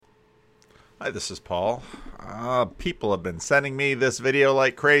Hi, this is Paul. People have been sending me this video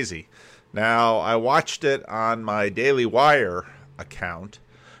like crazy. Now, I watched it on my Daily Wire account,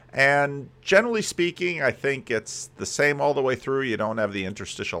 and generally speaking, I think it's the same all the way through. You don't have the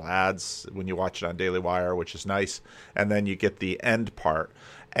interstitial ads when you watch it on Daily Wire, which is nice, and then you get the end part.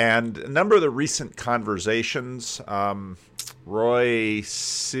 And a number of the recent conversations, Roy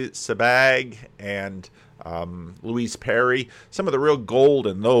Sebag and Louise Perry, some of the real gold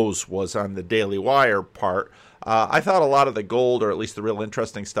in those was on the Daily Wire part. I thought a lot of the gold, or at least the real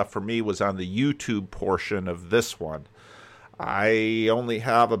interesting stuff for me, was on the YouTube portion of this one. I only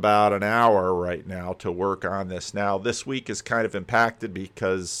have about an hour right now to work on this. Now, this week is kind of impacted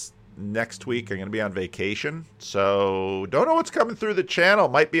because next week I'm going to be on vacation, so don't know what's coming through the channel.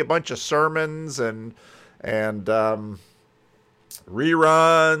 Might be a bunch of sermons and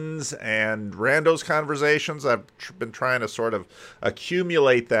reruns and randos conversations. I've been trying to sort of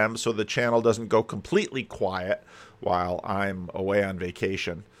accumulate them so the channel doesn't go completely quiet while I'm away on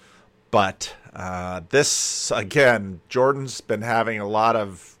vacation. But this, again, Jordan's been on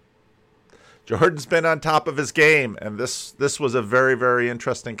top of his game, and this was a very, very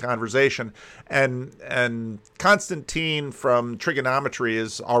interesting conversation. And Constantine from Trigonometry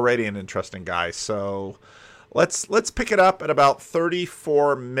is already an interesting guy, so let's pick it up at about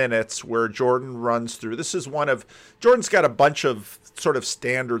 34 minutes where Jordan runs through. This is Jordan's got a bunch of sort of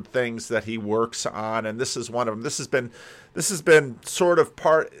standard things that he works on, and this is one of them. This has been sort of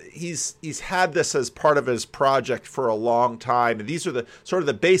he's had this as part of his project for a long time, and these are the sort of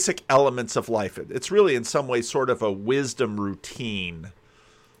the basic elements of life. It's really in some ways sort of a wisdom routine.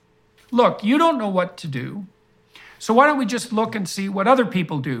 Look, you don't know what to do, so why don't we just look and see what other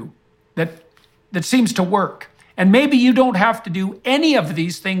people do that seems to work. And maybe you don't have to do any of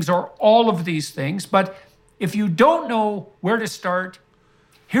these things or all of these things, but if you don't know where to start,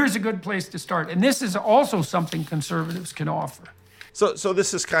 here's a good place to start. And this is also something conservatives can offer. So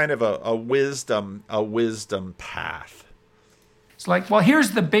this is kind of a wisdom path. It's like, well,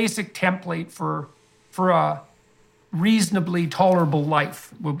 here's the basic template for a reasonably tolerable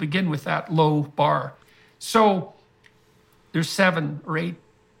life. We'll begin with that low bar. So there's 7 or 8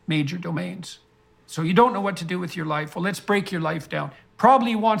 major domains. So you don't know what to do with your life. Well, let's break your life down.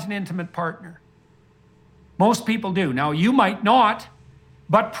 Probably you want an intimate partner. Most people do. Now, you might not,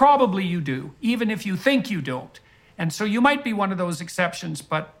 but probably you do, even if you think you don't. And so you might be one of those exceptions,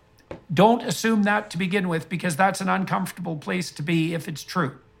 but don't assume that to begin with, because that's an uncomfortable place to be if it's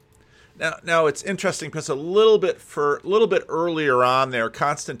true. Now it's interesting because a little bit earlier on there,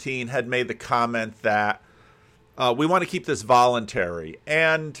 Constantine had made the comment that we want to keep this voluntary,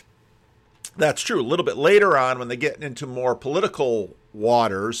 and that's true. A little bit later on, when they get into more political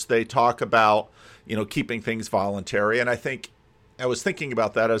waters, they talk about, keeping things voluntary. And I think I was thinking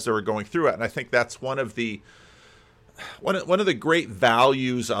about that as they were going through it. And I think that's one of the great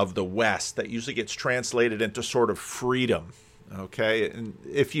values of the West that usually gets translated into sort of freedom. Okay. And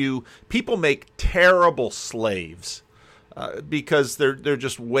people make terrible slaves because they're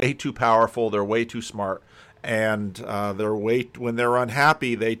just way too powerful. They're way too smart. And when they're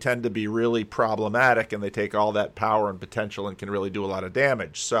unhappy, they tend to be really problematic, and they take all that power and potential and can really do a lot of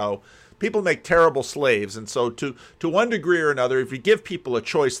damage. So people make terrible slaves, and so to one degree or another, if you give people a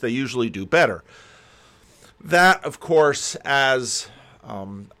choice, they usually do better. That, of course, as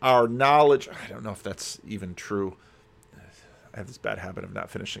our knowledge, I don't know if that's even true. I have this bad habit of not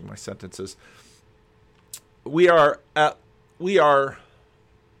finishing my sentences. We are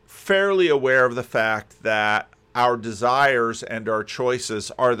fairly aware of the fact that our desires and our choices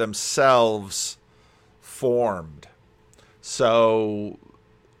are themselves formed. So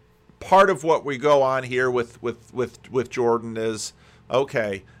part of what we go on here with Jordan is,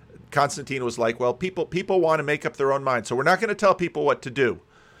 okay, Constantine was like, well, people want to make up their own mind, so we're not going to tell people what to do.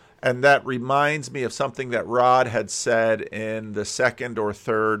 And that reminds me of something that Rod had said in the 2nd or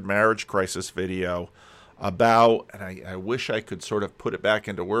 3rd marriage crisis video about, and I wish I could sort of put it back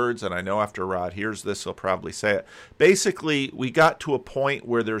into words, and I know after Rod hears this, he'll probably say it. Basically, we got to a point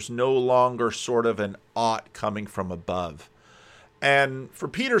where there's no longer sort of an ought coming from above. And for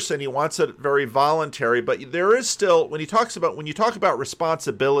Peterson, he wants it very voluntary, but there is still, when you talk about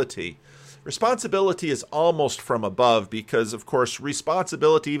responsibility is almost from above, because, of course,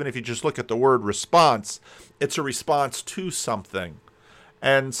 responsibility, even if you just look at the word response, it's a response to something.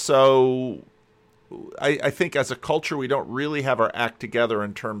 And so I think as a culture, we don't really have our act together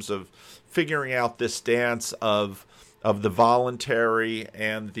in terms of figuring out this dance of the voluntary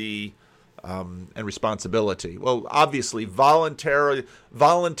and the and responsibility. Well, obviously, voluntarily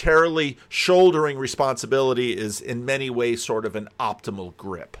shouldering responsibility is in many ways sort of an optimal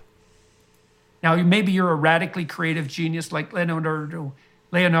grip. Now, maybe you're a radically creative genius like Leonardo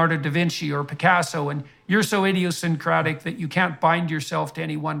da Vinci or Picasso, and you're so idiosyncratic that you can't bind yourself to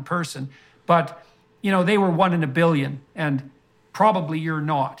any one person. But, they were 1 in a billion, and probably you're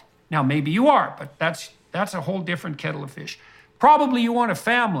not. Now, maybe you are, but that's a whole different kettle of fish. Probably you want a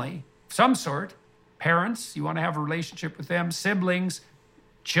family of some sort, parents, you want to have a relationship with them, siblings,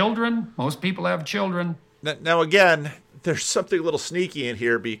 children. Most people have children. Now, again, there's something a little sneaky in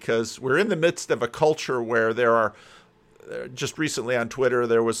here because we're in the midst of a culture where there are, just recently on Twitter,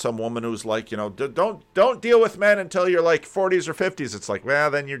 there was some woman who's like, don't deal with men until you're like 40s or 50s. It's like,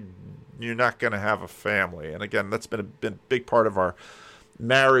 well, then you're not going to have a family. And again, that's been a big part of our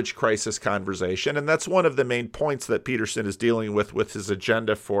marriage crisis conversation. And that's one of the main points that Peterson is dealing with his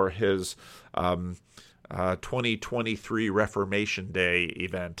agenda for his 2023 Reformation Day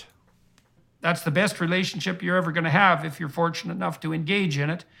event. That's the best relationship you're ever going to have if you're fortunate enough to engage in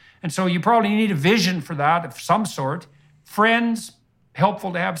it. And so you probably need a vision for that of some sort. Friends,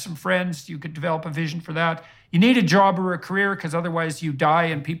 helpful to have some friends. You could develop a vision for that. You need a job or a career because otherwise you die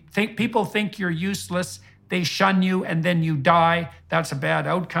and people think you're useless. They shun you and then you die. That's a bad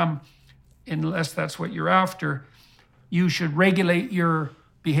outcome unless that's what you're after. You should regulate your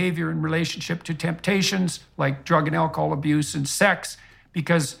behavior in relationship to temptations like drug and alcohol abuse and sex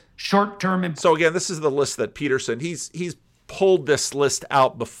because short-term. So again, this is the list that Peterson, he's pulled this list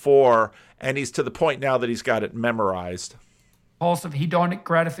out before, and he's to the point now that he's got it memorized. Impulsive hedonic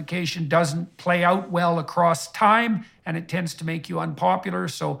gratification doesn't play out well across time, and it tends to make you unpopular.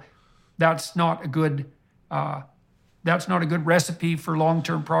 So that's not a good recipe for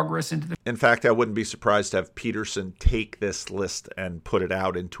long-term progress into the. In fact, I wouldn't be surprised to have Peterson take this list and put it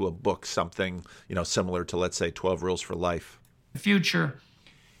out into a book, something similar to, let's say, 12 Rules for Life. Future.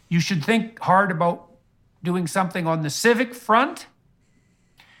 You should think hard about doing something on the civic front.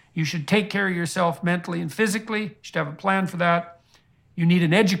 You should take care of yourself mentally and physically. You should have a plan for that. You need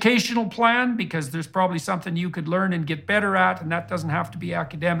an educational plan because there's probably something you could learn and get better at, and that doesn't have to be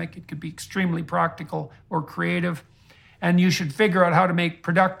academic. It could be extremely practical or creative. And you should figure out how to make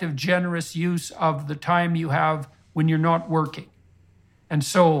productive, generous use of the time you have when you're not working. And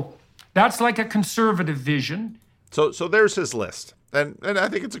so that's like a conservative vision. So there's his list. And I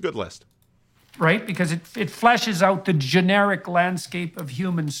think it's a good list. Right? Because it fleshes out the generic landscape of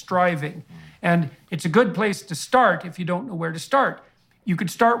human striving. And it's a good place to start if you don't know where to start. You could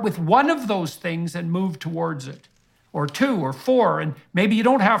start with one of those things and move towards it, or 2 or 4, and maybe you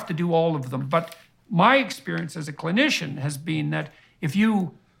don't have to do all of them. But my experience as a clinician has been that if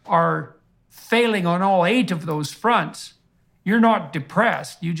you are failing on all 8 of those fronts, you're not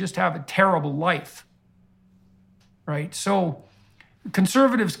depressed. You just have a terrible life. Right? So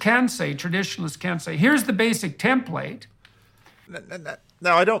conservatives can say, traditionalists can say, here's the basic template.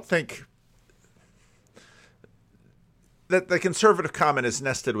 Now, I don't think that the conservative comment is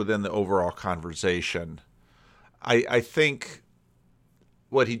nested within the overall conversation. I think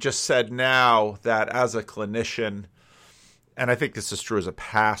what he just said now, that as a clinician, and I think this is true as a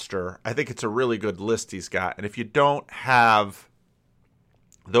pastor, I think it's a really good list he's got. And if you don't have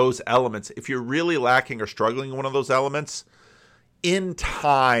those elements, if you're really lacking or struggling in one of those elements, in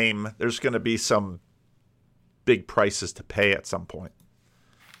time, there's going to be some big prices to pay at some point.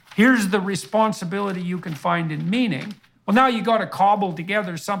 Here's the responsibility you can find in meaning. Well, now you got to cobble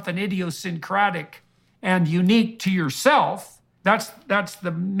together something idiosyncratic and unique to yourself. That's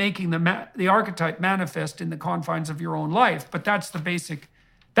the making the archetype manifest in the confines of your own life. But that's the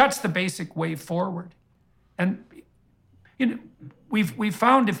basic way forward. And we've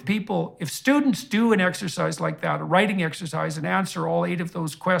found if students do an exercise like that, a writing exercise, and answer all 8 of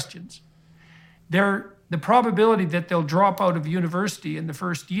those questions, the probability that they'll drop out of university in the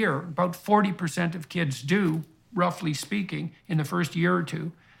first year, about 40% of kids do, roughly speaking, in the first year or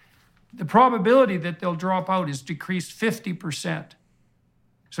 2. The probability that they'll drop out is decreased 50%.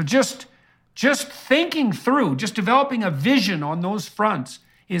 So just thinking through, just developing a vision on those fronts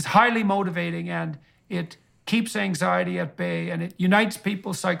is highly motivating, and it keeps anxiety at bay, and it unites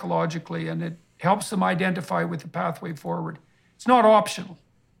people psychologically, and it helps them identify with the pathway forward. It's not optional.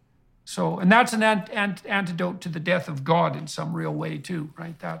 So, and that's an antidote to the death of God in some real way too,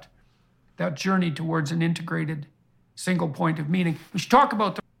 right? That journey towards an integrated single point of meaning. We should talk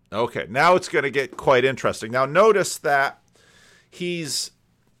about the. Okay, now it's going to get quite interesting. Now notice that he's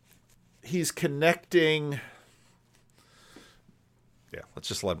connecting. Yeah, let's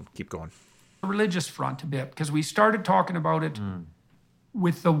just let him keep going. Religious front a bit, because we started talking about it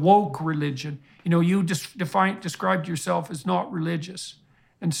with the woke religion. You just described yourself as not religious.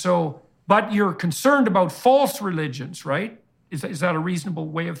 And so, but you're concerned about false religions, right? Is that a reasonable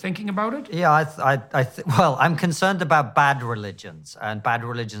way of thinking about it? Yeah, well, I'm concerned about bad religions, and bad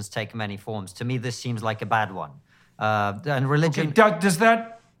religions take many forms. To me, this seems like a bad one. And religion... Okay, does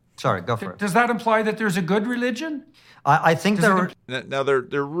that... Sorry, go for it. Does that imply that there's a good religion? I think Now,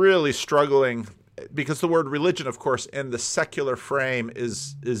 they're really struggling, because the word religion, of course, in the secular frame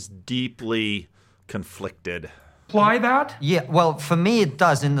is deeply conflicted. Imply that? Yeah, well, for me it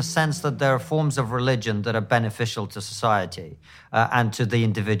does, in the sense that there are forms of religion that are beneficial to society and to the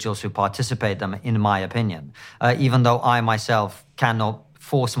individuals who participate them, in my opinion, even though I myself cannot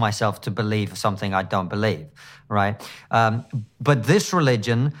force myself to believe something I don't believe, right? But this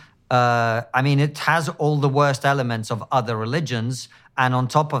religion, it has all the worst elements of other religions, and on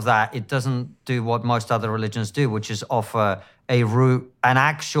top of that, it doesn't do what most other religions do, which is offer an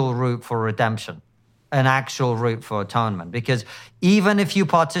actual route for redemption. An actual route for atonement, because even if you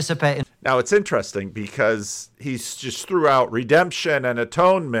participate in... Now, it's interesting because he's just threw out redemption and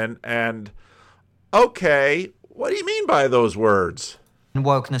atonement, and okay, what do you mean by those words?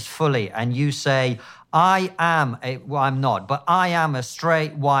 Wokeness fully, and you say, I'm not, but I am a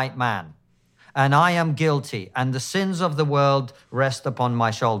straight white man, and I am guilty, and the sins of the world rest upon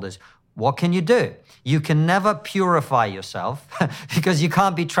my shoulders. What can you do? You can never purify yourself because you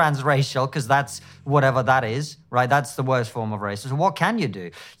can't be transracial, because that's whatever that is, right? That's the worst form of racism. What can you do?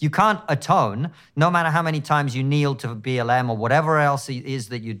 You can't atone. No matter how many times you kneel to BLM or whatever else it is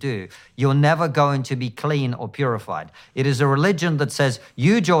that you do, you're never going to be clean or purified. It is a religion that says,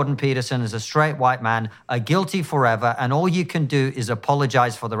 you, Jordan Peterson, as a straight white man, are guilty forever, and all you can do is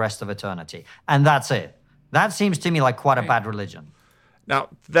apologize for the rest of eternity. And that's it. That seems to me like quite a bad religion. Now,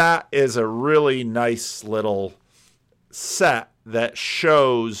 that is a really nice little set that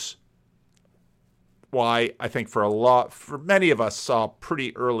shows why I think for many of us saw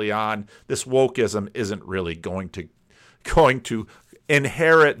pretty early on, this wokeism isn't really going to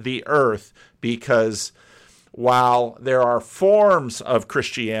inherit the earth, because while there are forms of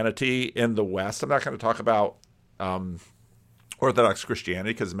Christianity in the West, I'm not going to talk about Orthodox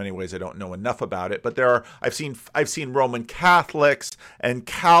Christianity, because in many ways I don't know enough about it. But I've seen Roman Catholics and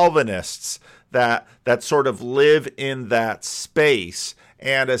Calvinists that sort of live in that space.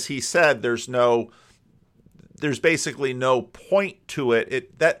 And as he said, there's basically no point to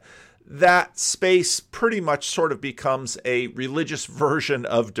it. That space pretty much sort of becomes a religious version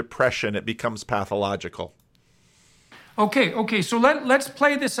of depression. It becomes pathological. Okay. So let's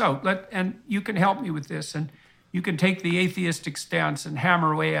play this out. And you can help me with this, and you can take the atheistic stance and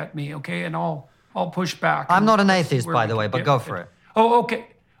hammer away at me, okay? And I'll push back. I'm not an atheist, by the way, but go for it. Oh, okay.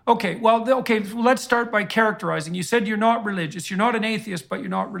 Okay, well, let's start by characterizing. You said you're not religious. You're not an atheist, but you're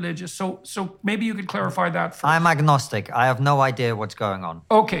not religious. So maybe you could clarify that first. I'm agnostic. I have no idea what's going on.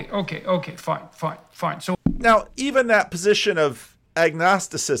 Okay, fine. So now, even that position of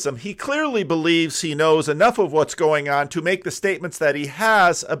agnosticism, he clearly believes he knows enough of what's going on to make the statements that he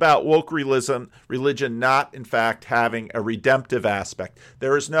has about woke religion not, in fact, having a redemptive aspect.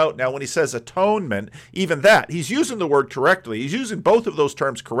 There is now when he says atonement, even that, he's using the word correctly. He's using both of those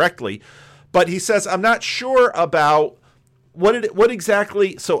terms correctly, but he says, I'm not sure about what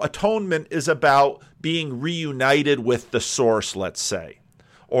exactly. So atonement is about being reunited with the source, let's say,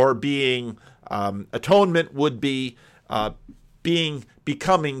 or atonement would be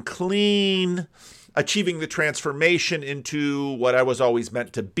becoming clean, achieving the transformation into what I was always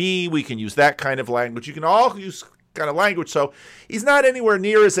meant to be. We can use that kind of language. You can all use kind of language. So he's not anywhere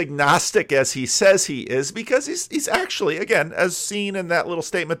near as agnostic as he says he is, because he's actually, again, as seen in that little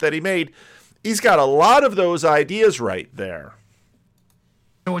statement that he made, he's got a lot of those ideas right there.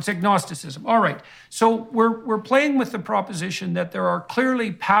 So it's agnosticism. All right. So we're playing with the proposition that there are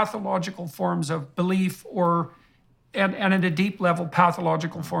clearly pathological forms of belief and at a deep level,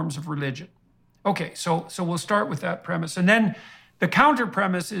 pathological forms of religion. Okay, so we'll start with that premise. And then the counter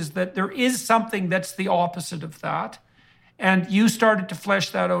premise is that there is something that's the opposite of that. And you started to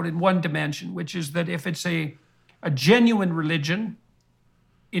flesh that out in one dimension, which is that if it's a genuine religion,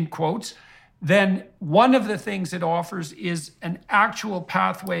 in quotes, then one of the things it offers is an actual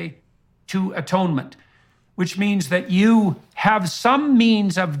pathway to atonement, which means that you have some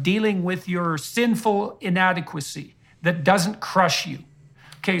means of dealing with your sinful inadequacy that doesn't crush you.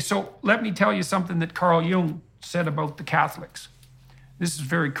 Okay, so let me tell you something that Carl Jung said about the Catholics. This is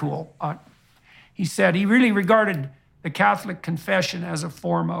very cool. He said he really regarded the Catholic confession as a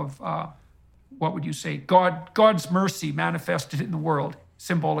form of, what would you say, God's mercy manifested in the world,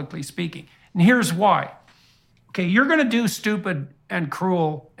 symbolically speaking. And here's why. Okay, you're going to do stupid and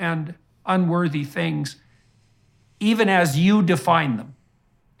cruel and unworthy things, even as you define them.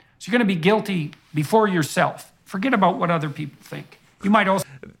 So you're going to be guilty before yourself Forget about what other people think. You might also...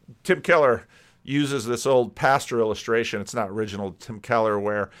 Tim Keller uses this old pastor illustration. It's not original Tim Keller,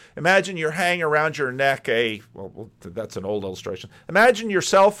 where imagine you're hanging around your neck that's an old illustration. Imagine your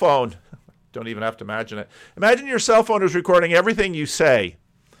cell phone. Don't even have to imagine it. Imagine your cell phone is recording everything you say.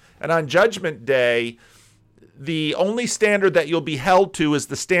 And on Judgment Day, the only standard that you'll be held to is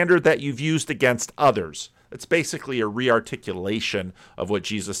the standard that you've used against others. It's basically a rearticulation of what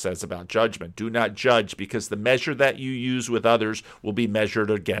Jesus says about judgment. Do not judge, because the measure that you use with others will be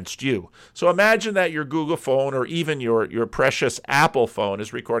measured against you. So imagine that your Google phone, or even your precious Apple phone,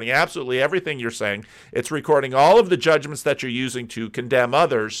 is recording absolutely everything you're saying. It's recording all of the judgments that you're using to condemn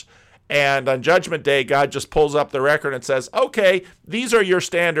others. And on Judgment Day, God just pulls up the record and says, okay, these are your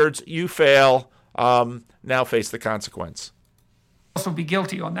standards. You fail. Now face the consequence. Also be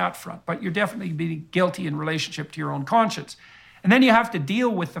guilty on that front, but you're definitely being guilty in relationship to your own conscience. And then you have to deal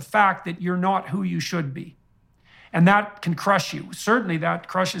with the fact that you're not who you should be. And that can crush you. Certainly that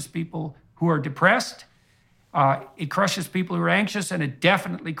crushes people who are depressed. It crushes people who are anxious, and it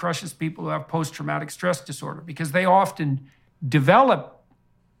definitely crushes people who have post-traumatic stress disorder, because they often develop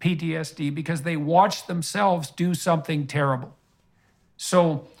PTSD because they watch themselves do something terrible.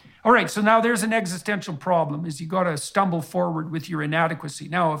 So, all right, so now there's an existential problem, is you got to stumble forward with your inadequacy.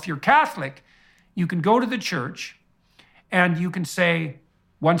 Now, if you're Catholic, you can go to the church and you can say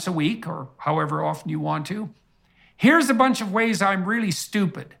once a week, or however often you want to, here's a bunch of ways I'm really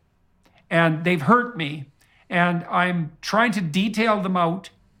stupid and they've hurt me, and I'm trying to detail them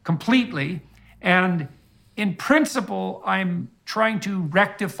out completely. And in principle, I'm trying to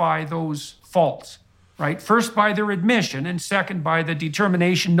rectify those faults. Right? First by their admission, and second by the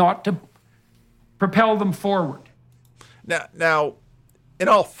determination not to propel them forward. Now, in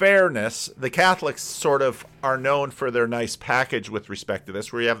all fairness, the Catholics sort of are known for their nice package with respect to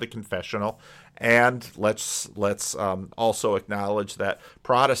this, where you have the confessional, and let's also acknowledge that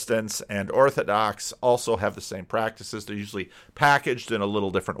Protestants and Orthodox also have the same practices. They're usually packaged in a little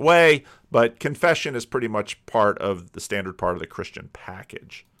different way, but confession is pretty much part of the standard part of the Christian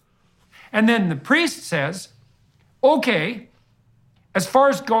package. And then the priest says, okay, as far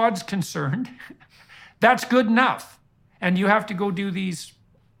as God's concerned, that's good enough. And you have to go do these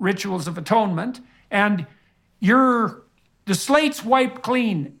rituals of atonement, and the slate's wiped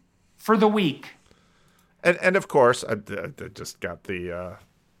clean for the week. And of course, I just got the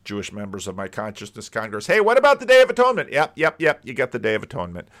Jewish members of my Consciousness Congress. Hey, what about the Day of Atonement? Yep. You got the Day of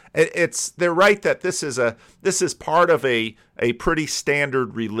Atonement. They're right that this is part of a pretty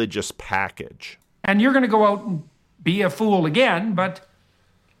standard religious package. And you're going to go out and be a fool again, but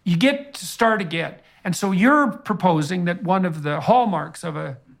you get to start again. And so you're proposing that one of the hallmarks of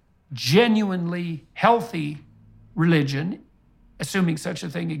a genuinely healthy religion, assuming such a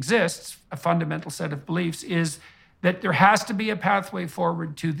thing exists, a fundamental set of beliefs, is that there has to be a pathway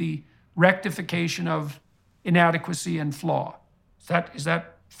forward to the rectification of inadequacy and flaw. Is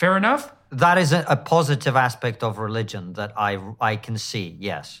that fair enough? That is a positive aspect of religion that I can see,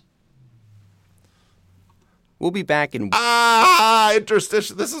 yes. We'll be back in...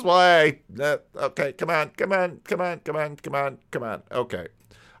 Interstitial. This is why okay, come on. Okay.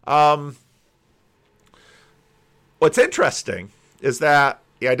 What's interesting is that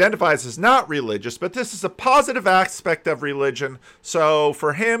he identifies as not religious, but this is a positive aspect of religion. So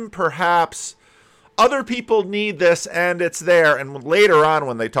for him, perhaps other people need this, and it's there. And later on,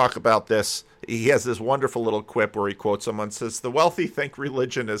 when they talk about this, he has this wonderful little quip where he quotes someone, says, the wealthy think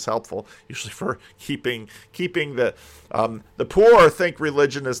religion is helpful, usually for keeping the poor think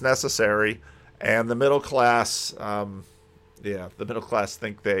religion is necessary, and the middle class,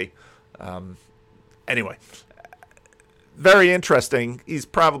 think they, anyway. Very interesting. He's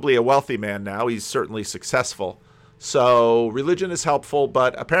probably a wealthy man now. He's certainly successful. So religion is helpful,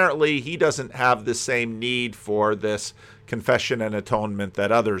 but apparently he doesn't have the same need for this confession and atonement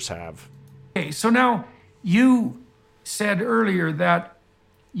that others have. Okay, so now you said earlier that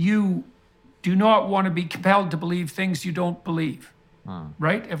you do not want to be compelled to believe things you don't believe.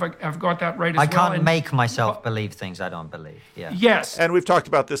 Right? If I've got that right as well. I can't make myself believe things I don't believe. Yeah. Yes. And we've talked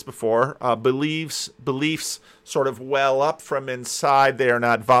about this before. Beliefs sort of well up from inside. They are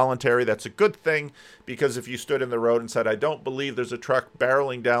not voluntary. That's a good thing, because if you stood in the road and said, I don't believe there's a truck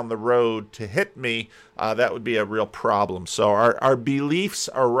barreling down the road to hit me, that would be a real problem. So our beliefs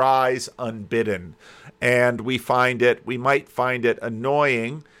arise unbidden, and we might find it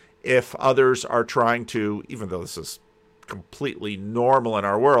annoying if others are trying to, even though this is completely normal in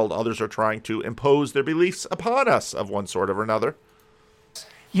our world, others are trying to impose their beliefs upon us of one sort or another.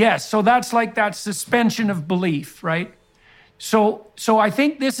 Yes, so that's like that suspension of belief, right? So I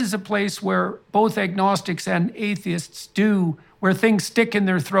think this is a place where both agnostics and atheists where things stick in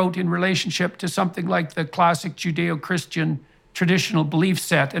their throat in relationship to something like the classic Judeo-Christian traditional belief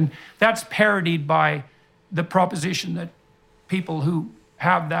set. And that's parodied by the proposition that people who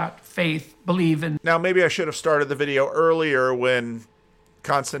have that faith believe in. Now, maybe I should have started the video earlier when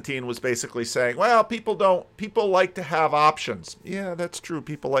Constantine was basically saying, well, people like to have options. Yeah, that's true.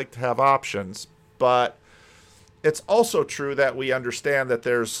 People like to have options. But it's also true that we understand that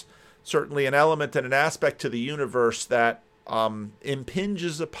there's certainly an element and an aspect to the universe that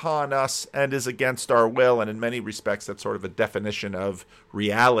impinges upon us and is against our will. And in many respects, that's sort of a definition of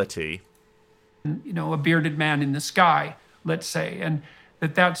reality. A bearded man in the sky, let's say, and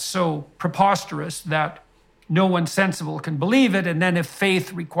that's so preposterous that no one sensible can believe it. And then if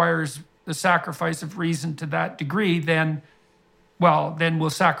faith requires the sacrifice of reason to that degree, then we'll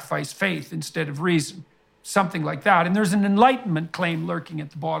sacrifice faith instead of reason. Something like that. And there's an enlightenment claim lurking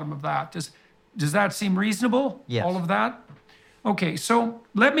at the bottom of that. Does that seem reasonable? Yes. All of that? Okay, so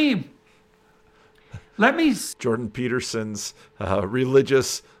let me Jordan Peterson's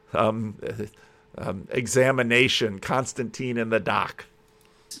religious examination, Constantine in the dock.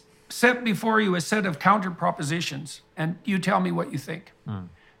 Set before you a set of counter propositions, and you tell me what you think.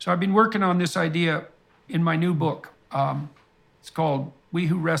 So I've been working on this idea in my new book. It's called We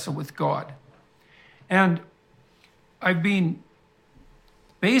Who Wrestle with God. And I've been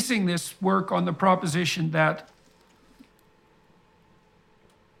basing this work on the proposition that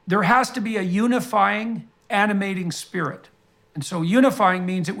there has to be a unifying, animating spirit. And so unifying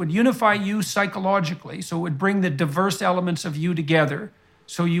means it would unify you psychologically, so it would bring the diverse elements of you together,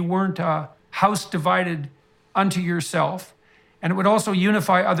 so you weren't a house divided unto yourself. And it would also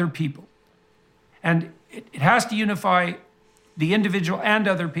unify other people. And it has to unify the individual and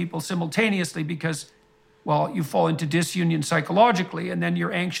other people simultaneously because, you fall into disunion psychologically, and then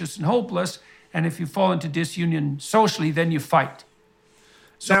you're anxious and hopeless. And if you fall into disunion socially, then you fight.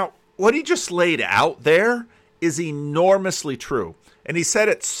 Now, what he just laid out there is enormously true. And he said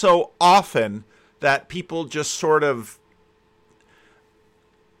it so often that people just sort of,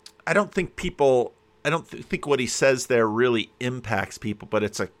 I don't think what he says there really impacts people, but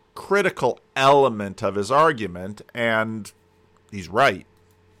it's a critical element of his argument, and he's right.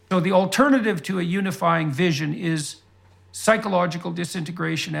 So the alternative to a unifying vision is psychological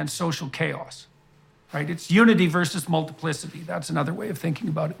disintegration and social chaos, right? It's unity versus multiplicity. That's another way of thinking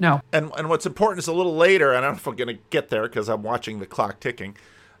about it. Now, and what's important is a little later, and I don't know if I'm going to get there because I'm watching the clock ticking.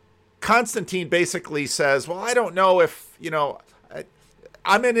 Constantine basically says, well, I don't know if,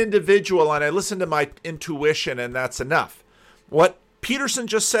 I'm an individual and I listen to my intuition and that's enough. What Peterson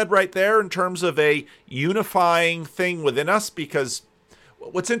just said right there in terms of a unifying thing within us, because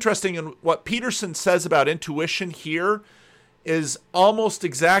what's interesting in what Peterson says about intuition here is almost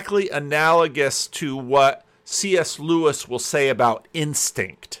exactly analogous to what C.S. Lewis will say about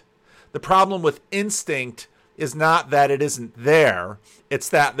instinct. The problem with instinct is not that it isn't there, it's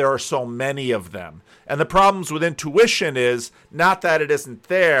that there are so many of them. And the problems with intuition is not that it isn't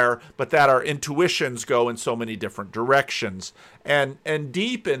there, but that our intuitions go in so many different directions. And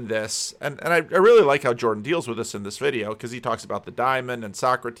deep in this, and I really like how Jordan deals with this in this video, because he talks about the diamond and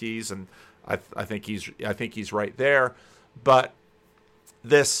Socrates, and I think he's right there. But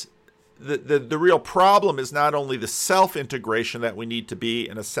the real problem is not only the self-integration that we need to be,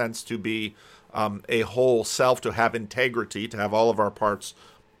 in a sense, to be a whole self, to have integrity, to have all of our parts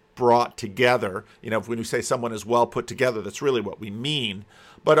brought together. When we say someone is well put together, that's really what we mean.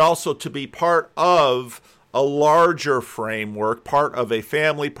 But also to be part of a larger framework, part of a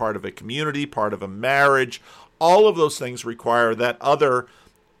family, part of a community, part of a marriage. All of those things require that other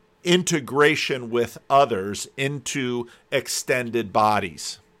integration with others into extended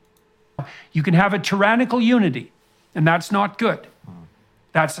bodies. You can have a tyrannical unity, and that's not good.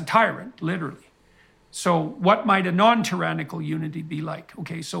 That's a tyrant, literally. So what might a non-tyrannical unity be like?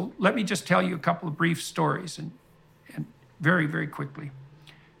 Okay, so let me just tell you a couple of brief stories and very, very quickly.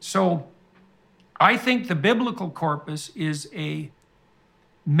 So I think the biblical corpus is a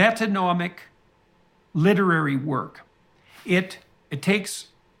metonymic literary work. It takes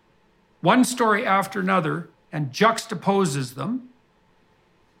one story after another and juxtaposes them,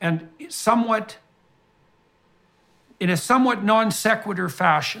 and in a somewhat non sequitur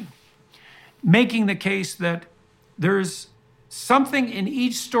fashion, making the case that there's something in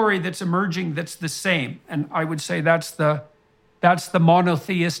each story that's emerging that's the same. And I would say that's the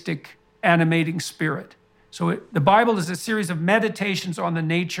monotheistic animating spirit. So the Bible is a series of meditations on the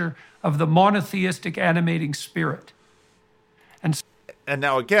nature of the monotheistic animating spirit. And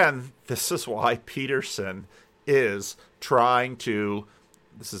now again, this is why Peterson is trying to,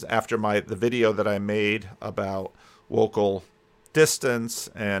 this is after the video that I made about local distance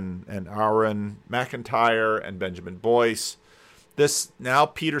and Aaron McIntyre and Benjamin Boyce. This now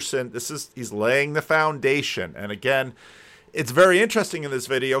Peterson, he's laying the foundation. And again, it's very interesting in this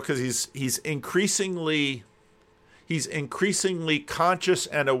video because he's increasingly conscious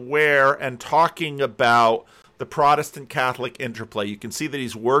and aware and talking about the Protestant Catholic interplay. You can see that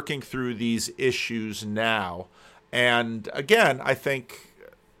he's working through these issues now. And again, I think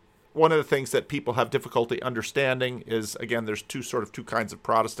one of the things that people have difficulty understanding is, again, there's two kinds of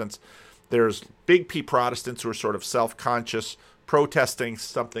Protestants. There's big P Protestants who are sort of self-conscious, protesting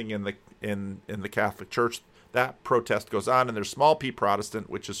something in the Catholic Church. That protest goes on. And there's small P Protestant,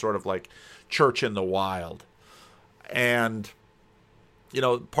 which is sort of like church in the wild. And,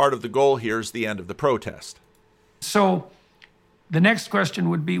 part of the goal here is the end of the protest. So the next question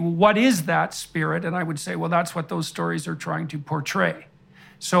would be, well, what is that spirit? And I would say, well, that's what those stories are trying to portray.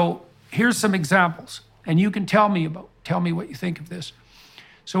 So here's some examples, and you can tell me what you think of this.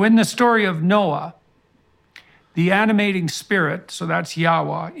 So in the story of Noah, the animating spirit, so that's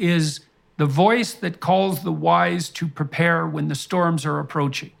Yahweh, is the voice that calls the wise to prepare when the storms are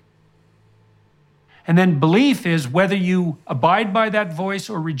approaching. And then belief is whether you abide by that voice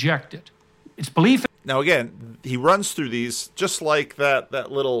or reject it. It's belief. Now, again, he runs through these just like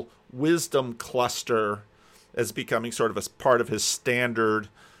that little wisdom cluster as becoming sort of a part of his standard.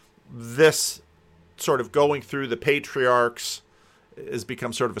 This sort of going through the patriarchs has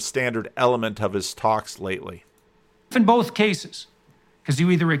become sort of a standard element of his talks lately. In both cases, because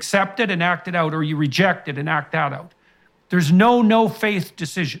you either accept it and act it out or you reject it and act that out. There's no faith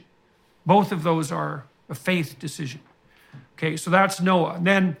decision. Both of those are a faith decision. Okay, so that's Noah. And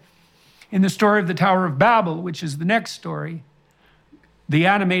then in the story of the Tower of Babel, which is the next story, the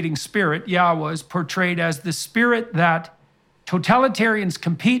animating spirit, Yahweh, is portrayed as the spirit that totalitarians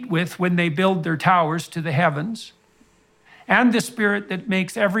compete with when they build their towers to the heavens, and the spirit that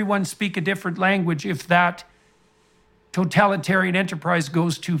makes everyone speak a different language if that totalitarian enterprise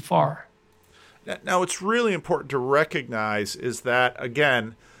goes too far. Now, what's really important to recognize is that,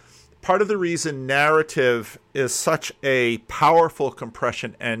 again, part of the reason narrative is such a powerful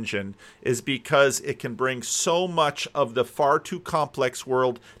compression engine is because it can bring so much of the far too complex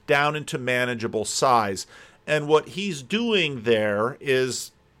world down into manageable size. And what he's doing there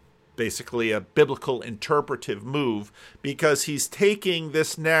is basically a biblical interpretive move, because he's taking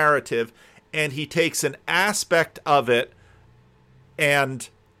this narrative and he takes an aspect of it and,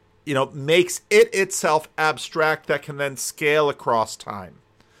 makes it itself abstract that can then scale across time.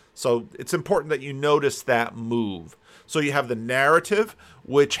 So it's important that you notice that move. So you have the narrative,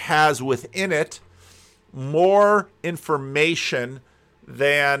 which has within it more information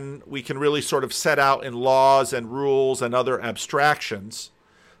than we can really sort of set out in laws and rules and other abstractions.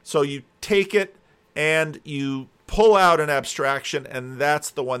 So you take it and you pull out an abstraction, and that's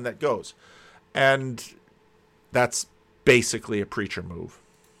the one that goes. And that's basically a preacher move.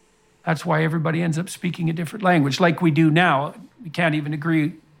 That's why everybody ends up speaking a different language, like we do now. We can't even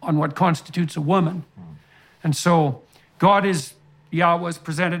agree on what constitutes a woman. And so Yahweh is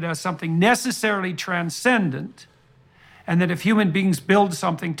presented as something necessarily transcendent, and that if human beings build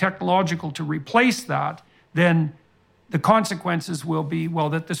something technological to replace that, then the consequences will be,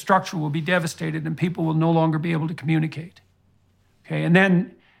 that the structure will be devastated and people will no longer be able to communicate. Okay, and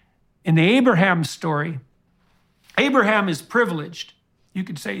then in the Abraham story, Abraham is privileged. You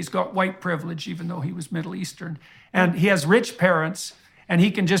could say he's got white privilege, even though he was Middle Eastern. And he has rich parents, and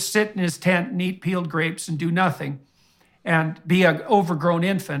he can just sit in his tent and eat peeled grapes and do nothing and be an overgrown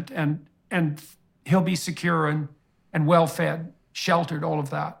infant, and he'll be secure and well-fed, sheltered, all of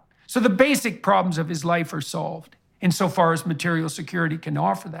that. So the basic problems of his life are solved insofar as material security can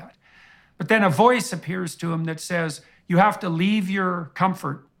offer that. But then a voice appears to him that says, you have to leave your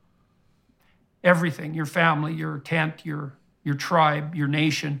comfort, everything, your family, your tent, your tribe, your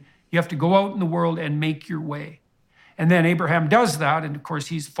nation. You have to go out in the world and make your way. And then Abraham does that, and of course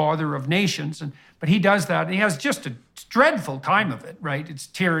he's father of nations, but he does that, and he has just a dreadful time of it, right? It's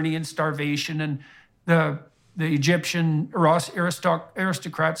tyranny and starvation, and the Egyptian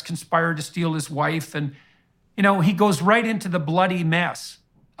aristocrats conspire to steal his wife, and he goes right into the bloody mess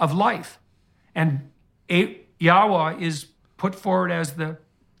of life. And Yahweh is put forward as the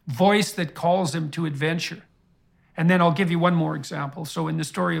voice that calls him to adventure. And then I'll give you one more example. So in the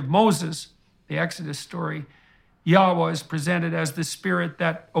story of Moses, the Exodus story, Yahweh is presented as the spirit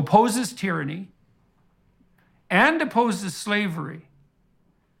that opposes tyranny and opposes slavery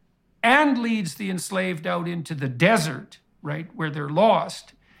and leads the enslaved out into the desert, right, where they're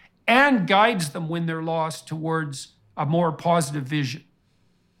lost, and guides them when they're lost towards a more positive vision.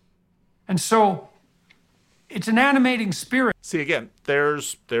 And so it's an animating spirit. See, again,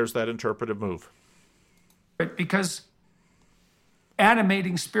 there's that interpretive move. Because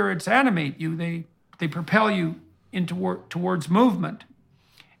animating spirits animate you. They propel you towards movement.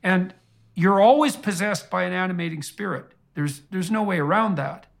 And you're always possessed by an animating spirit. There's no way around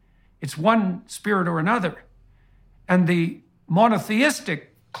that. It's one spirit or another. And the monotheistic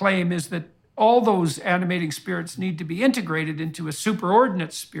claim is that all those animating spirits need to be integrated into a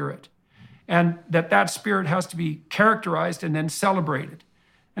superordinate spirit, and that spirit has to be characterized and then celebrated.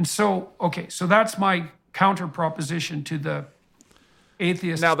 And so, okay, so that's my counter proposition to the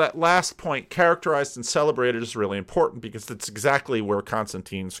atheist. Now, that last point, characterized and celebrated, is really important, because that's exactly where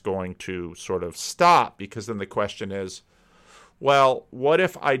Constantine's going to sort of stop, because then the question is, well, what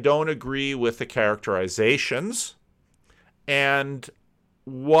if I don't agree with the characterizations, and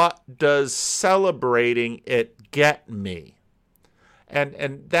what does celebrating it get me?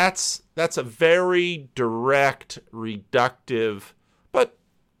 And that's a very direct, reductive, but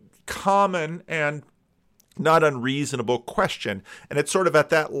common and not unreasonable question. And it's sort of at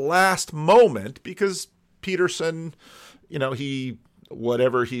that last moment, because Peterson, he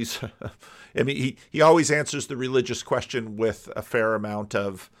always answers the religious question with a fair amount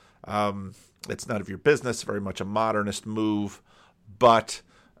of, it's none of your business, very much a modernist move. But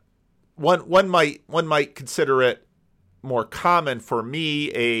one might consider it more common for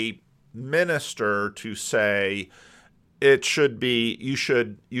me, a minister, to say it should be, you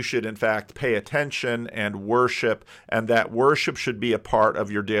should in fact pay attention and worship, and that worship should be a part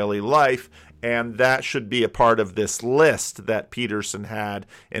of your daily life, and that should be a part of this list that Peterson had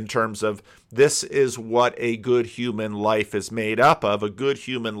in terms of this is what a good human life is made up of. A good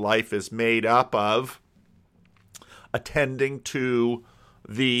human life is made up of attending to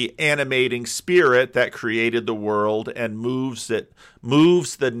the animating spirit that created the world and moves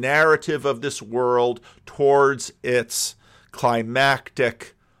the narrative of this world towards its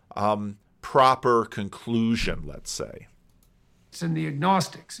climactic, proper conclusion, let's say. It's in the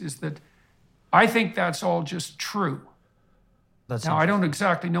agnostics, is that I think that's all just true. Now, I don't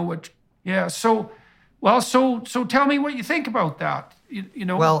exactly know what, so tell me what you think about that.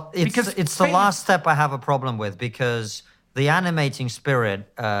 Well, it's the last step I have a problem with, because the animating spirit,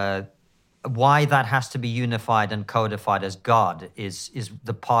 why that has to be unified and codified as God is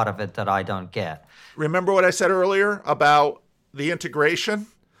the part of it that I don't get. Remember what I said earlier about the integration?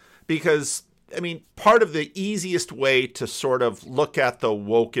 Because, part of the easiest way to sort of look at the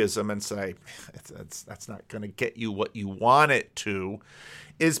wokeism and say, that's not going to get you what you want it to,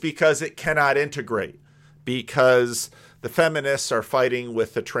 is because it cannot integrate. Because the feminists are fighting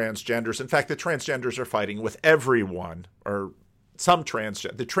with the transgenders. In fact, the transgenders are fighting with everyone, or some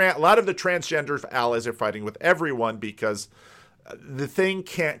transgender. A lot of the transgender allies are fighting with everyone, because the thing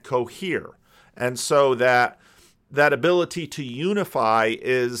can't cohere. And so that ability to unify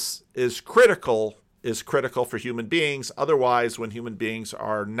is critical for human beings. Otherwise, when human beings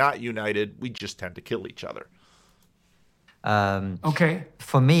are not united, we just tend to kill each other. Okay.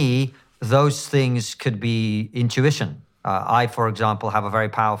 For me, those things could be intuition. I, for example, have a very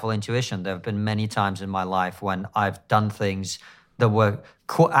powerful intuition. There have been many times in my life when I've done things that were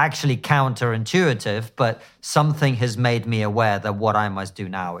actually counterintuitive, but something has made me aware that what I must do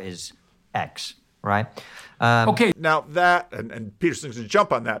now is X, right? Okay. Now that, and Peterson's going to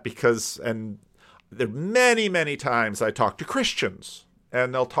jump on that, because, and there are many, many times I talk to Christians,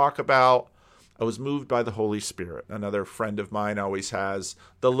 and they'll talk about, I was moved by the Holy Spirit. Another friend of mine always has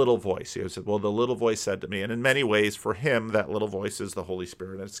the little voice. He said, well, the little voice said to me, and in many ways for him, that little voice is the Holy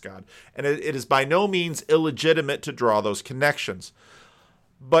Spirit, and it's God. And it is by no means illegitimate to draw those connections.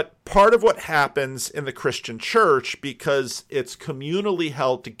 But part of what happens in the Christian church, because it's communally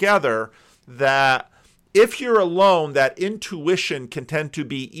held together, that if you're alone, that intuition can tend to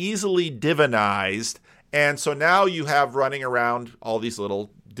be easily divinized. And so now you have running around all these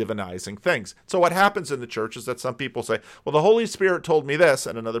little divinizing things. So what happens in the church is that some people say, well, the Holy Spirit told me this,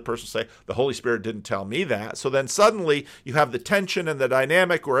 and another person say, the Holy Spirit didn't tell me that. So then suddenly you have the tension and the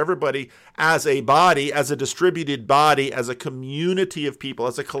dynamic where everybody as a body, as a distributed body, as a community of people,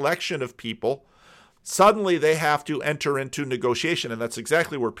 as a collection of people, suddenly they have to enter into negotiation. And that's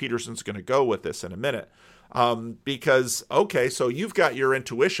exactly where Peterson's going to go with this in a minute. Because, okay, so you've got your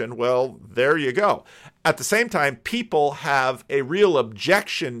intuition. Well, there you go. At the same time, people have a real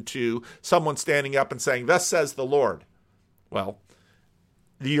objection to someone standing up and saying, thus says the Lord. Well,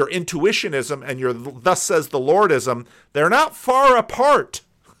 your intuitionism and your thus says the Lordism, they're not far apart.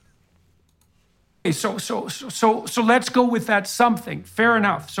 Okay, so let's go with that something. Fair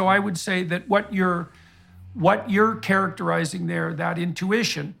enough. So I would say that what you're characterizing there, that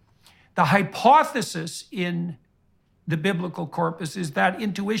intuition, the hypothesis in the biblical corpus is that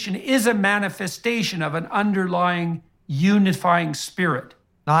intuition is a manifestation of an underlying unifying spirit.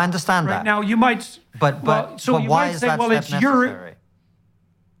 No, I understand Right that. now, you might. But you why might is say, that well, step it's necessary?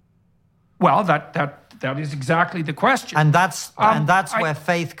 Well, that is exactly the question. And that's where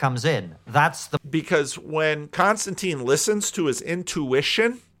faith comes in. That's the Because when Constantine listens to his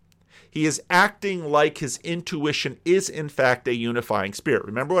intuition, he is acting like his intuition is in fact a unifying spirit.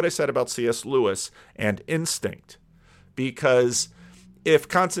 Remember what I said about C.S. Lewis and instinct? Because if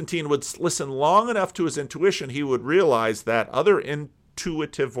Constantine would listen long enough to his intuition, he would realize that other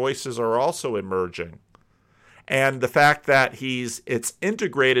intuitive voices are also emerging. And the fact that it's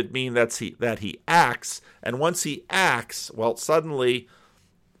integrated means that he acts, and once he acts, well, suddenly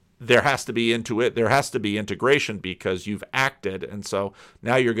there has to be integration because you've acted, and so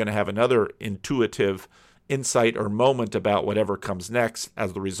now you're going to have another intuitive insight or moment about whatever comes next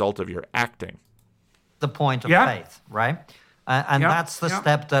as the result of your acting. the point of Yeah. faith, right? And Yeah, that's the yeah.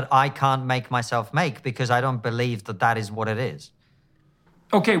 step that I can't make myself make because I don't believe that that is what it is.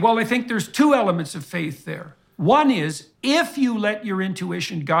 Okay, well, I think there's two elements of faith there. One is if you let your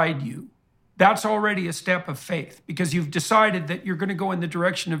intuition guide you, that's already a step of faith because you've decided that you're going to go in the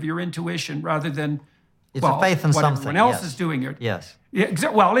direction of your intuition rather than It's a faith in what something. everyone else yes. is doing it. Yes. Yeah,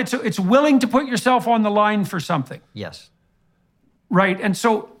 well, it's willing to put yourself on the line for something, Yes. right? And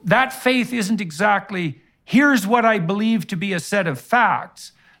so that faith isn't exactly, here's what I believe to be a set of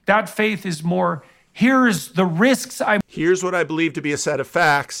facts. That faith is more, here's the risks I'm. Here's what I believe to be a set of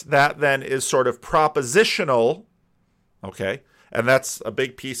facts. That then is sort of propositional, okay? And that's a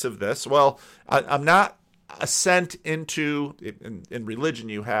big piece of this. Well, I'm not assent into, in religion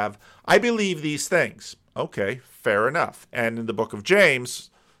you have, I believe these things. Okay, fair enough. And in the book of James,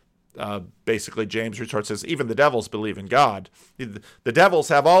 basically James retorts, says, even the devils believe in God. The devils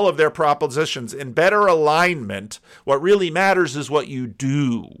have all of their propositions in better alignment. What really matters is what you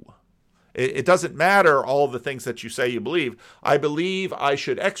do. It doesn't matter all the things that you say you believe. I believe I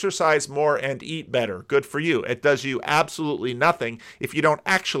should exercise more and eat better. Good for you. It does you absolutely nothing if you don't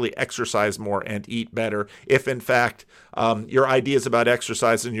actually exercise more and eat better. If, in fact, your ideas about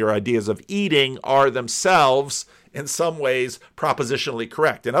exercise and your ideas of eating are themselves, in some ways, propositionally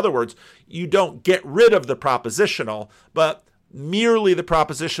correct. In other words, you don't get rid of the propositional, but merely the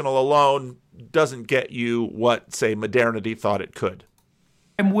propositional alone doesn't get you what, say, modernity thought it could.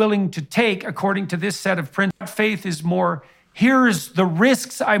 I'm willing to take according to this set of principles. Faith is more, here's the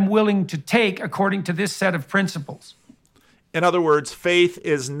risks I'm willing to take according to this set of principles. In other words, faith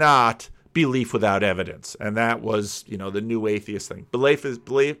is not belief without evidence. And that was, the new atheist thing. Faith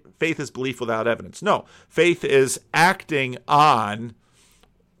is belief without evidence. No, faith is acting on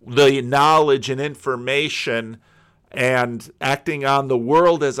the knowledge and information and acting on the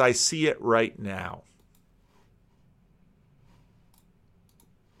world as I see it right now.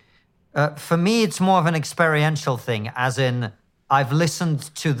 For me, it's more of an experiential thing, as in I've listened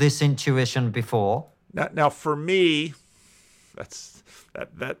to this intuition before. Now for me, that's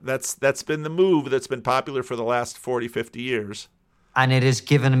been the move that's been popular for the last 40, 50 years. And it has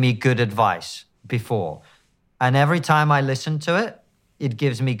given me good advice before. And every time I listen to it, it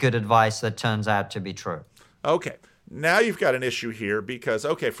gives me good advice that turns out to be true. Okay, now you've got an issue here because,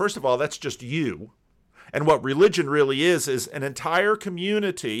 first of all, that's just you. And what religion really is an entire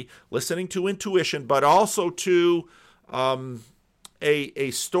community listening to intuition, but also to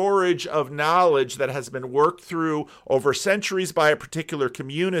a storage of knowledge that has been worked through over centuries by a particular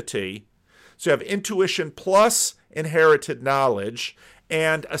community. So you have intuition plus inherited knowledge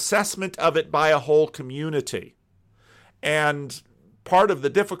and assessment of it by a whole community. And part of the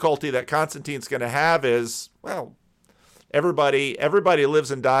difficulty that Constantine's going to have is, everybody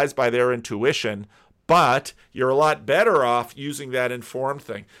lives and dies by their intuition, but you're a lot better off using that informed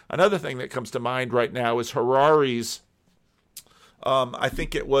thing. Another thing that comes to mind right now is Harari's, I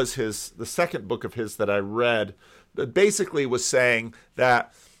think it was the second book of his that I read, that basically was saying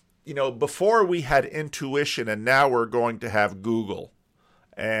that, before we had intuition and now we're going to have Google.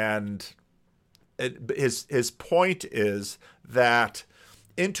 And his point is that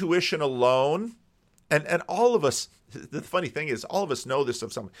intuition alone, and all of us, the funny thing is, all of us know this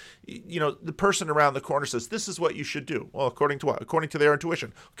of someone. The person around the corner says, this is what you should do. Well, according to what? According to their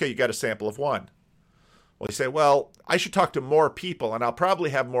intuition. Okay, you got a sample of one. Well, you say, I should talk to more people and I'll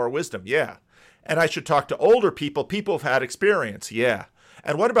probably have more wisdom. Yeah. And I should talk to older people. People have had experience. Yeah.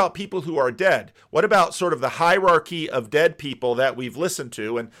 And what about people who are dead? What about sort of the hierarchy of dead people that we've listened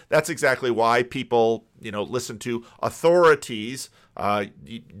to? And that's exactly why people, listen to authorities,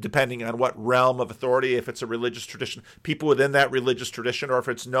 depending on what realm of authority, if it's a religious tradition, people within that religious tradition, or if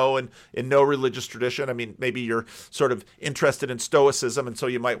it's in no religious tradition. I mean, maybe you're sort of interested in Stoicism, and so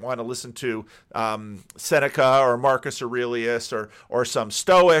you might want to listen to Seneca or Marcus Aurelius or some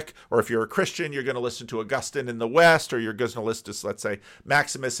Stoic, or if you're a Christian, you're going to listen to Augustine in the West, or you're going to listen to, let's say,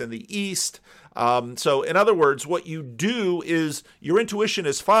 Maximus in the East. So in other words, what you do is your intuition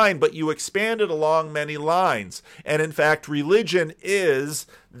is fine, but you expand it along many lines. And in fact, religion is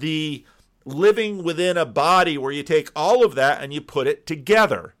the living within a body where you take all of that and you put it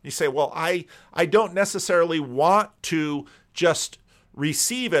together. You say, well, I don't necessarily want to just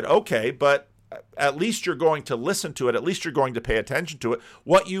receive it. Okay, but at least you're going to listen to it. At least you're going to pay attention to it.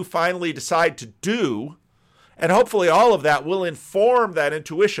 What you finally decide to do, and hopefully all of that will inform that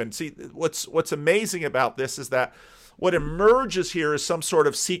intuition. See, what's amazing about this is that what emerges here is some sort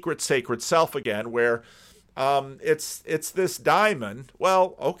of secret sacred self again, where it's this diamond.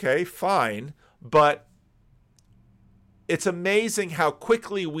 Well, okay, fine. But it's amazing how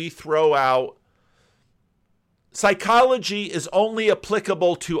quickly we throw out psychology is only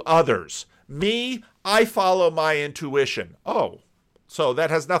applicable to others. Me, I follow my intuition. Oh, so that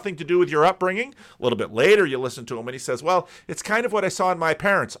has nothing to do with your upbringing? A little bit later, you listen to him and he says, well, it's kind of what I saw in my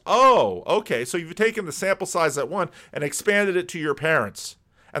parents. Oh, okay. So you've taken the sample size at one and expanded it to your parents.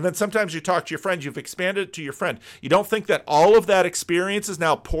 And then sometimes you talk to your friend, you've expanded it to your friend. You don't think that all of that experience is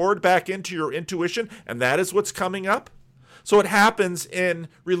now poured back into your intuition and that is what's coming up? So what happens in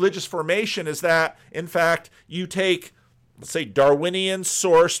religious formation is that, in fact, you take, let's say, Darwinian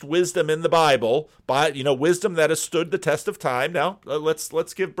sourced wisdom in the Bible, but wisdom that has stood the test of time. Now,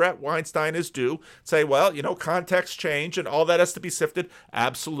 let's give Brett Weinstein his due. Say, well, context change and all that has to be sifted.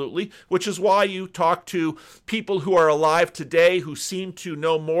 Absolutely. Which is why you talk to people who are alive today who seem to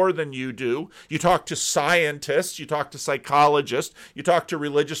know more than you do. You talk to scientists, you talk to psychologists, you talk to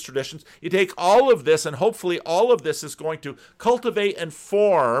religious traditions. You take all of this, and hopefully all of this is going to cultivate and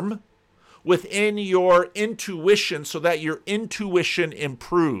form within your intuition so that your intuition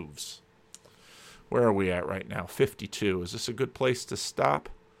improves. Where are we at right now? 52. Is this a good place to stop?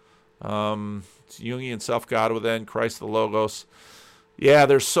 It's Jungian self, God within, Christ the Logos. Yeah,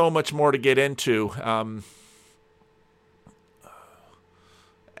 there's so much more to get into.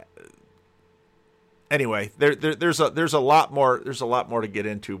 Anyway, there's a lot more to get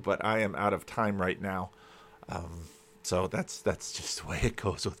into, but I am out of time right now. So that's just the way it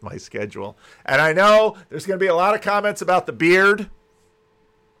goes with my schedule. And I know there's going to be a lot of comments about the beard.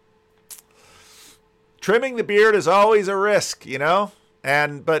 Trimming the beard is always a risk,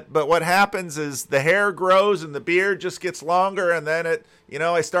 And but what happens is the hair grows and the beard just gets longer, and then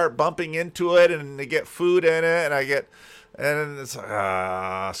I start bumping into it and I get food in it, and it's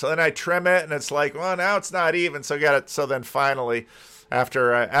so then I trim it and it's like, well, now it's not even. So then finally,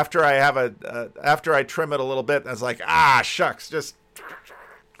 after I trim it a little bit, I was like, shucks,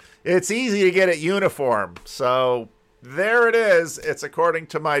 it's easy to get it uniform. So there it is. It's according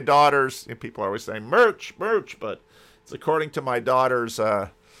to my daughter's, people are always saying merch, but it's according to my daughter's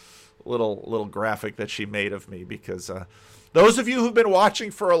little graphic that she made of me, because those of you who've been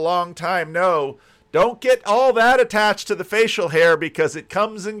watching for a long time know, don't get all that attached to the facial hair, because it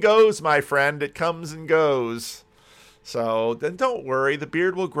comes and goes, my friend. It comes and goes. So then don't worry, the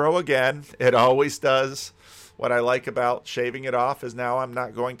beard will grow again. It always does. What I like about shaving it off is now I'm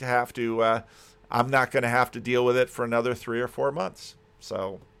not going to have to deal with it for another 3 or 4 months.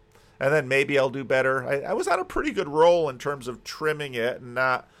 So, and then maybe I'll do better. I was on a pretty good roll in terms of trimming it, and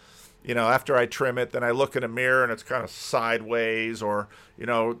not, after I trim it, then I look in a mirror and it's kind of sideways, or,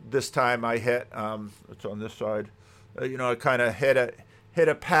 this time I hit, it's on this side, I kind of hit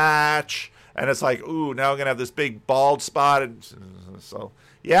a patch. And it's like, ooh, now I'm going to have this big bald spot. And so,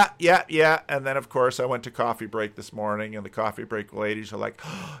 yeah. And then, of course, I went to coffee break this morning, and the coffee break ladies are like,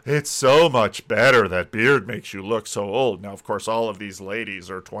 oh, it's so much better. That beard makes you look so old. Now, of course, all of these ladies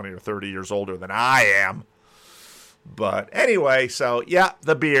are 20 or 30 years older than I am. But anyway, so, yeah,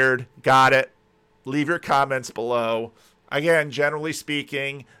 the beard. Got it. Leave your comments below. Again, generally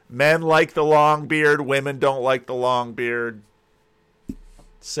speaking, men like the long beard. Women don't like the long beard.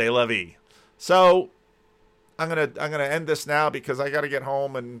 C'est la vie. So I'm gonna end this now because I got to get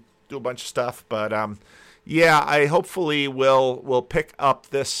home and do a bunch of stuff. But I hopefully will pick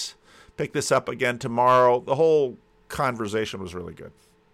this up again tomorrow. The whole conversation was really good.